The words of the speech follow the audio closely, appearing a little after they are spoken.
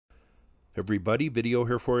Everybody, video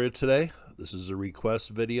here for you today. This is a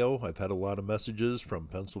request video. I've had a lot of messages from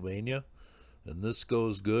Pennsylvania, and this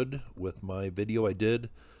goes good with my video I did a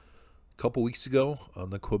couple weeks ago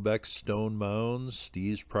on the Quebec stone mounds,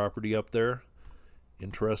 Steve's property up there.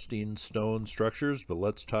 Interesting stone structures, but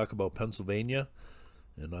let's talk about Pennsylvania.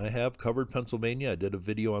 And I have covered Pennsylvania. I did a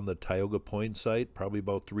video on the Tioga Point site probably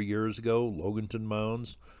about 3 years ago. Loganton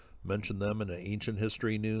Mounds, mentioned them in an Ancient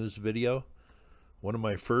History News video. One of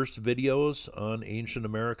my first videos on ancient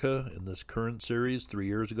America in this current series 3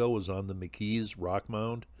 years ago was on the McKees Rock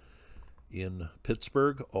Mound in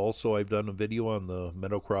Pittsburgh. Also, I've done a video on the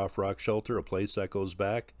Meadowcroft Rock Shelter, a place that goes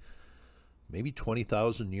back maybe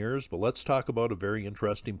 20,000 years. But let's talk about a very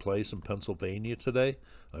interesting place in Pennsylvania today.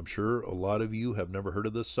 I'm sure a lot of you have never heard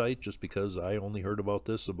of this site just because I only heard about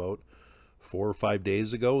this about 4 or 5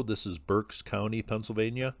 days ago. This is Berks County,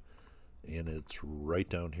 Pennsylvania, and it's right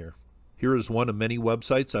down here. Here is one of many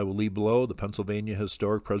websites I will leave below, the Pennsylvania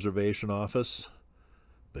Historic Preservation Office.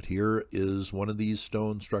 But here is one of these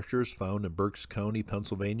stone structures found in Berks County,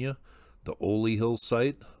 Pennsylvania, the Oley Hills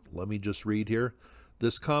site. Let me just read here.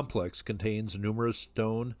 This complex contains numerous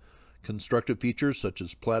stone constructive features such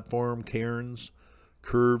as platform, cairns,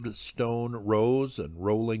 curved stone rows, and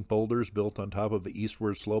rolling boulders built on top of the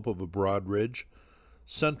eastward slope of a broad ridge.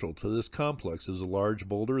 Central to this complex is a large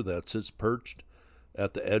boulder that sits perched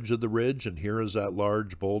at the edge of the ridge, and here is that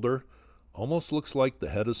large boulder. Almost looks like the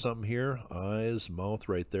head of something here, eyes, mouth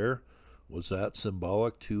right there. Was that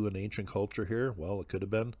symbolic to an ancient culture here? Well, it could have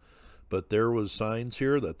been. But there was signs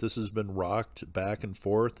here that this has been rocked back and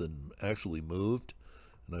forth and actually moved,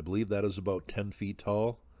 and I believe that is about 10 feet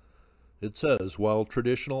tall. It says, while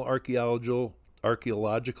traditional archaeological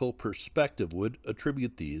perspective would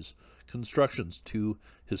attribute these constructions to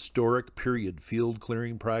historic period field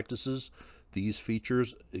clearing practices, these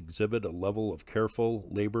features exhibit a level of careful,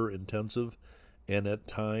 labor-intensive, and at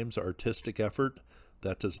times artistic effort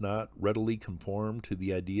that does not readily conform to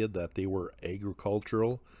the idea that they were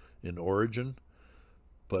agricultural in origin.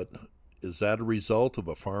 But is that a result of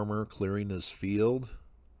a farmer clearing his field?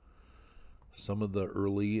 Some of the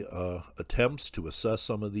early attempts to assess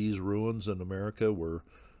some of these ruins in America were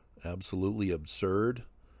absolutely absurd.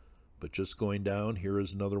 But just going down, here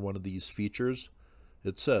is another one of these features.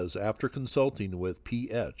 It says, after consulting with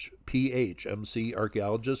PHMC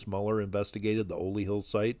archaeologists, Mueller investigated the Oley Hills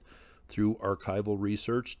site through archival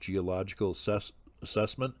research, geological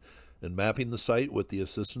assessment, and mapping the site with the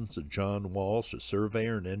assistance of John Walsh, a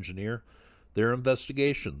surveyor and engineer. Their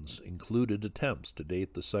investigations included attempts to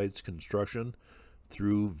date the site's construction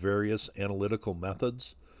through various analytical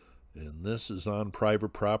methods. And this is on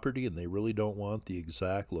private property, and they really don't want the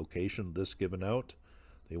exact location of this given out.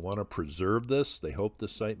 They want to preserve this. They hope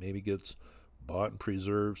this site maybe gets bought and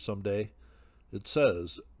preserved someday. It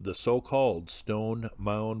says, the so-called stone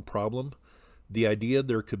mound problem. The idea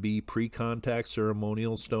there could be pre-contact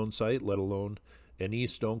ceremonial stone site, let alone any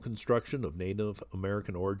stone construction of Native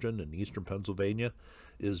American origin in eastern Pennsylvania,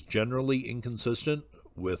 is generally inconsistent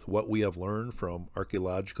with what we have learned from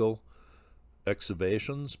archaeological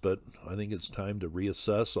excavations, but I think it's time to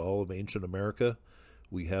reassess all of ancient America.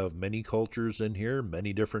 We have many cultures in here,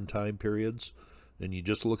 many different time periods, and you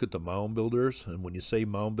just look at the mound builders, and when you say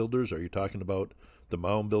mound builders, are you talking about the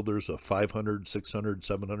mound builders of 500, 600,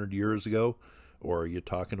 700 years ago, or are you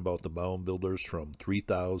talking about the mound builders from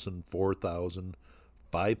 3,000, 4,000,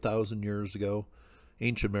 5,000 years ago?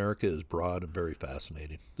 Ancient America is broad and very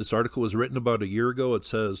fascinating. This article was written about a year ago. It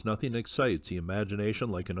says, nothing excites the imagination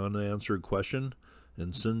like an unanswered question.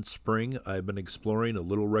 And since spring, I've been exploring a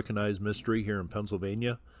little recognized mystery here in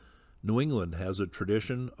Pennsylvania. New England has a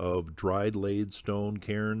tradition of dried laid stone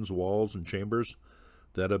cairns, walls, and chambers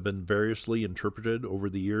that have been variously interpreted over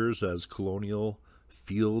the years as colonial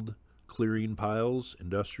field clearing piles,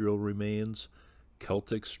 industrial remains,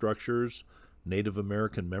 Celtic structures, Native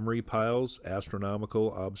American memory piles,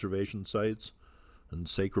 astronomical observation sites, and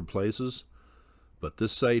sacred places. But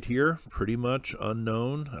this site here, pretty much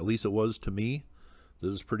unknown, at least it was to me.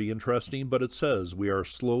 This is pretty interesting, but it says, we are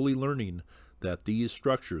slowly learning that these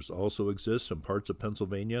structures also exist in parts of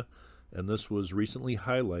Pennsylvania, and this was recently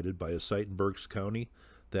highlighted by a site in Berks County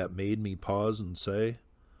that made me pause and say,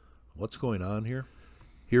 what's going on here?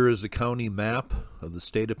 Here is a county map of the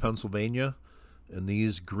state of Pennsylvania, and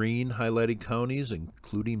these green highlighted counties,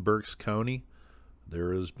 including Berks County,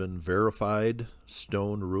 there has been verified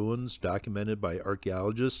stone ruins documented by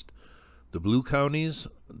archaeologists. The blue counties,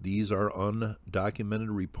 these are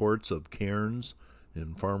undocumented reports of cairns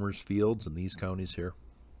in farmers' fields in these counties here.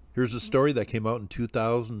 Here's a story that came out in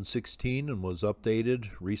 2016 and was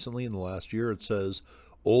updated recently in the last year. It says,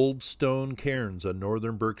 Old stone cairns in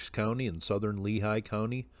northern Berks County and southern Lehigh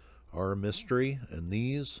County are a mystery, and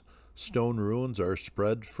these stone ruins are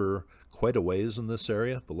spread for quite a ways in this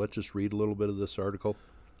area. But let's just read a little bit of this article.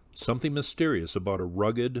 Something mysterious about a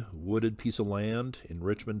rugged, wooded piece of land in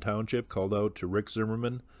Richmond Township called out to Rick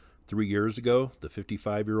Zimmerman 3 years ago. The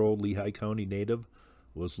 55-year-old Lehigh County native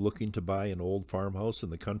was looking to buy an old farmhouse in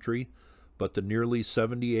the country, but the nearly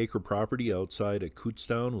 70-acre property outside of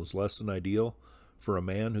Kutztown was less than ideal for a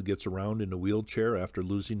man who gets around in a wheelchair after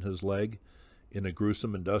losing his leg in a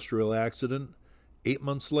gruesome industrial accident. 8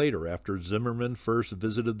 months later, after Zimmerman first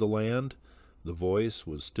visited the land, the voice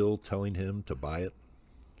was still telling him to buy it.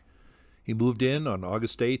 He moved in on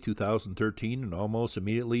August 8, 2013, and almost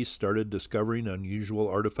immediately started discovering unusual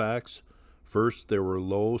artifacts. First, there were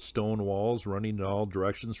low stone walls running in all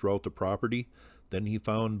directions throughout the property. Then he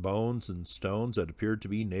found bones and stones that appeared to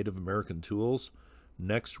be Native American tools.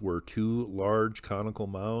 Next were 2 large conical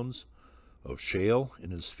mounds of shale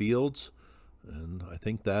in his fields, and I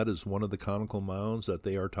think that is one of the conical mounds that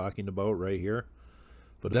they are talking about right here.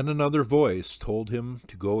 But then another voice told him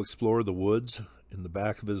to go explore the woods in the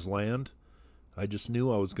back of his land. I just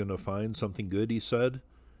knew I was going to find something good, he said.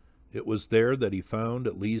 It was there that he found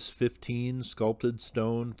at least 15 sculpted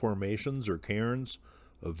stone formations or cairns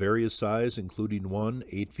of various size, including one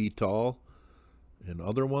 8 feet tall, and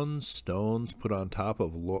other ones, stones put on top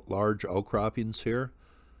of large outcroppings here.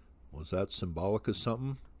 Was that symbolic of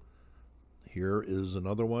something? Here is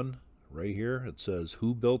another one right here. It says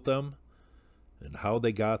who built them, and how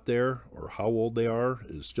they got there or how old they are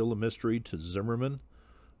is still a mystery to Zimmerman.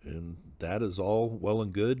 And that is all well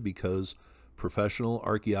and good because professional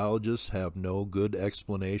archaeologists have no good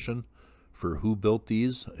explanation for who built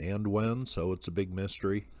these and when, so it's a big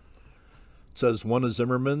mystery. It says one of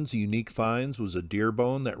Zimmerman's unique finds was a deer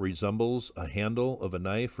bone that resembles a handle of a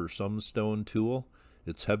knife or some stone tool.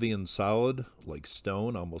 It's heavy and solid, like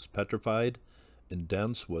stone, almost petrified, and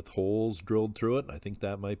dense with holes drilled through it. I think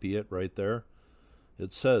that might be it right there.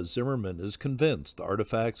 It says Zimmerman is convinced the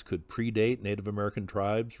artifacts could predate Native American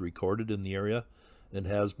tribes recorded in the area and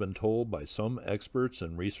has been told by some experts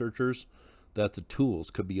and researchers that the tools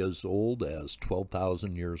could be as old as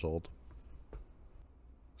 12,000 years old.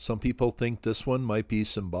 Some people think this one might be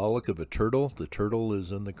symbolic of a turtle. The turtle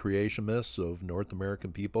is in the creation myths of North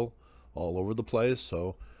American people all over the place,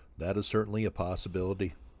 so that is certainly a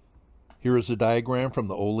possibility. Here is a diagram from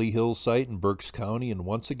the Oley Hills site in Berks County, and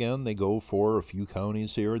once again they go for a few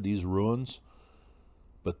counties here, these ruins,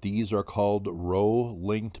 but these are called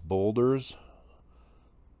row-linked boulders,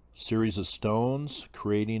 series of stones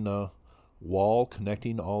creating a wall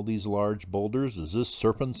connecting all these large boulders. Is this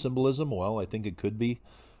serpent symbolism? Well, I think it could be.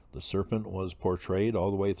 The serpent was portrayed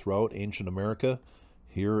all the way throughout ancient America.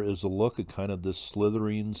 Here is a look at kind of this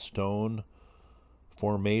slithering stone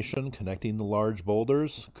formation connecting the large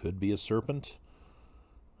boulders. Could be a serpent.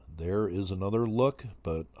 There is another look,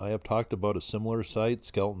 but I have talked about a similar site,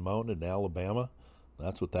 Skeleton Mountain in Alabama.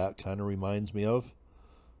 That's what that kind of reminds me of.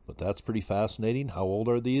 But that's pretty fascinating. How old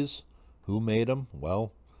are these? Who made them?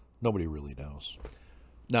 Well, nobody really knows.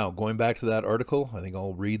 Now, going back to that article, I think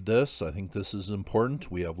I'll read this. I think this is important.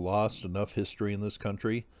 We have lost enough history in this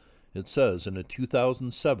country. It says, in a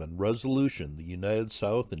 2007 resolution, the United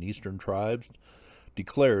South and Eastern Tribes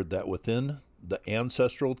declared that within the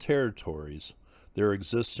ancestral territories there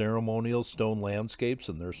exist ceremonial stone landscapes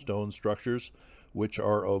and their stone structures which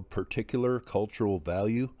are of particular cultural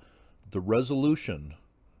value. The resolution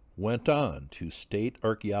went on to state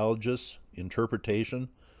archaeologists' interpretation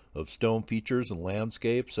of stone features and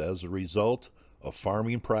landscapes as a result of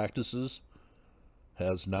farming practices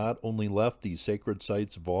has not only left these sacred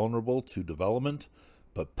sites vulnerable to development,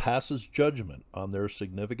 but passes judgment on their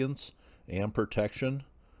significance and protection,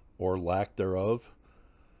 or lack thereof.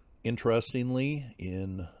 Interestingly,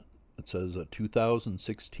 it says a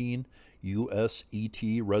 2016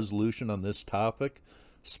 USET resolution on this topic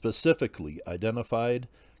specifically identified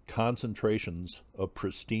concentrations of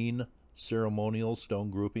pristine ceremonial stone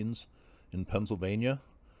groupings in Pennsylvania.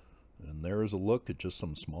 And there is a look at just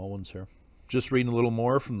some small ones here. Just reading a little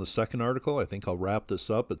more from the second article, I think I'll wrap this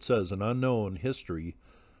up. It says, an unknown history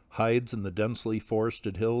hides in the densely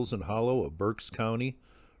forested hills and hollow of Berks County,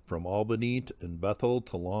 from Albany and Bethel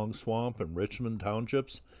to Long Swamp and Richmond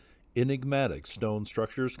Townships. Enigmatic stone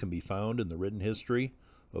structures can be found in the written history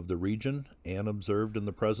of the region and observed in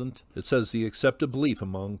the present. It says the accepted belief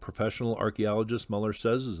among professional archaeologists, Muller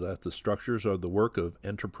says, is that the structures are the work of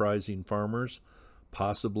enterprising farmers,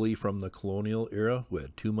 possibly from the colonial era, who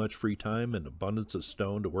had too much free time and abundance of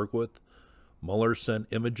stone to work with. Muller sent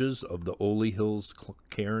images of the Oley Hills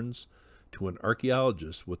cairns to an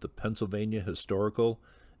archaeologist with the Pennsylvania Historical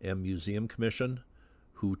and Museum Commission,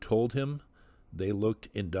 who told him they looked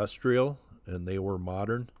industrial and they were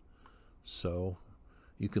modern. So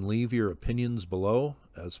you can leave your opinions below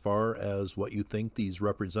as far as what you think these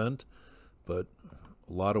represent, but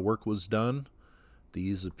a lot of work was done.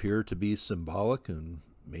 These appear to be symbolic, and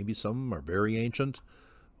maybe some of them are very ancient.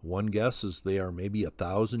 One guess is they are maybe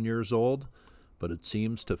 1,000 years old, but it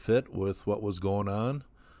seems to fit with what was going on.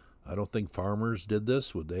 I don't think farmers did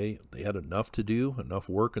this. They had enough to do, enough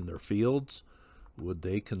work in their fields. Would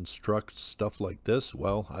they construct stuff like this?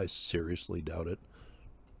 Well, I seriously doubt it.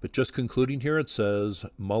 But just concluding here, it says,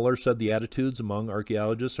 Muller said the attitudes among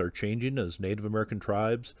archaeologists are changing as Native American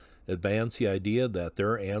tribes advance the idea that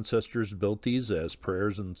their ancestors built these as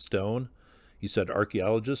prayers in stone. He said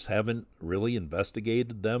archaeologists haven't really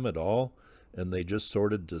investigated them at all, and they just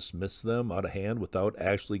sort of dismiss them out of hand without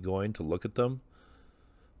actually going to look at them.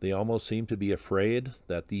 They almost seem to be afraid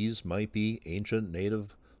that these might be ancient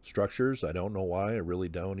native structures. I don't know why, I really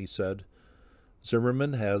don't, he said.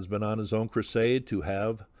 Zimmerman has been on his own crusade to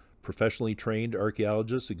have professionally trained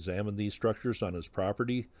archaeologists examine these structures on his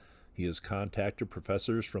property. He has contacted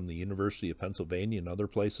professors from the University of Pennsylvania and other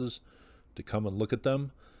places to come and look at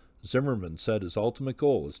them. Zimmerman said his ultimate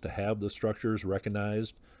goal is to have the structures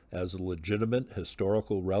recognized as a legitimate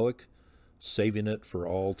historical relic, saving it for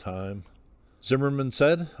all time. Zimmerman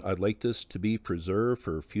said, I'd like this to be preserved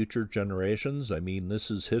for future generations. I mean,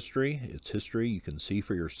 this is history. It's history you can see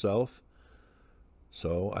for yourself.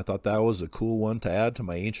 So I thought that was a cool one to add to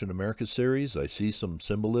my Ancient America series. I see some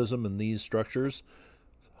symbolism in these structures.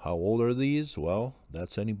 How old are these? Well,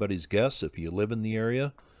 that's anybody's guess. If you live in the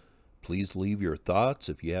area, please leave your thoughts.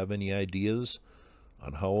 If you have any ideas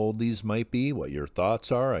on how old these might be, what your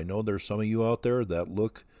thoughts are. I know there's some of you out there that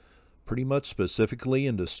look pretty much specifically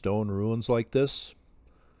into stone ruins like this.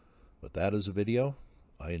 But that is a video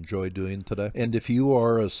I enjoyed doing today. And if you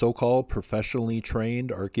are a so-called professionally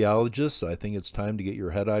trained archaeologist, I think it's time to get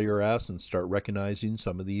your head out of your ass and start recognizing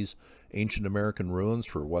some of these ancient American ruins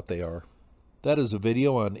for what they are. That is a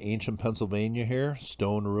video on ancient Pennsylvania here,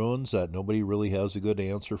 stone ruins that nobody really has a good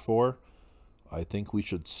answer for. I think we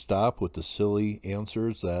should stop with the silly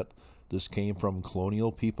answers that this came from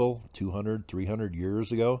colonial people 200, 300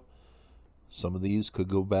 years ago. Some of these could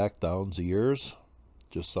go back thousands of years.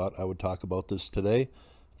 Just thought I would talk about this today.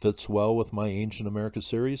 Fits well with my Ancient America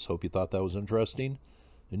series. Hope you thought that was interesting.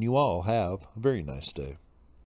 And you all have a very nice day.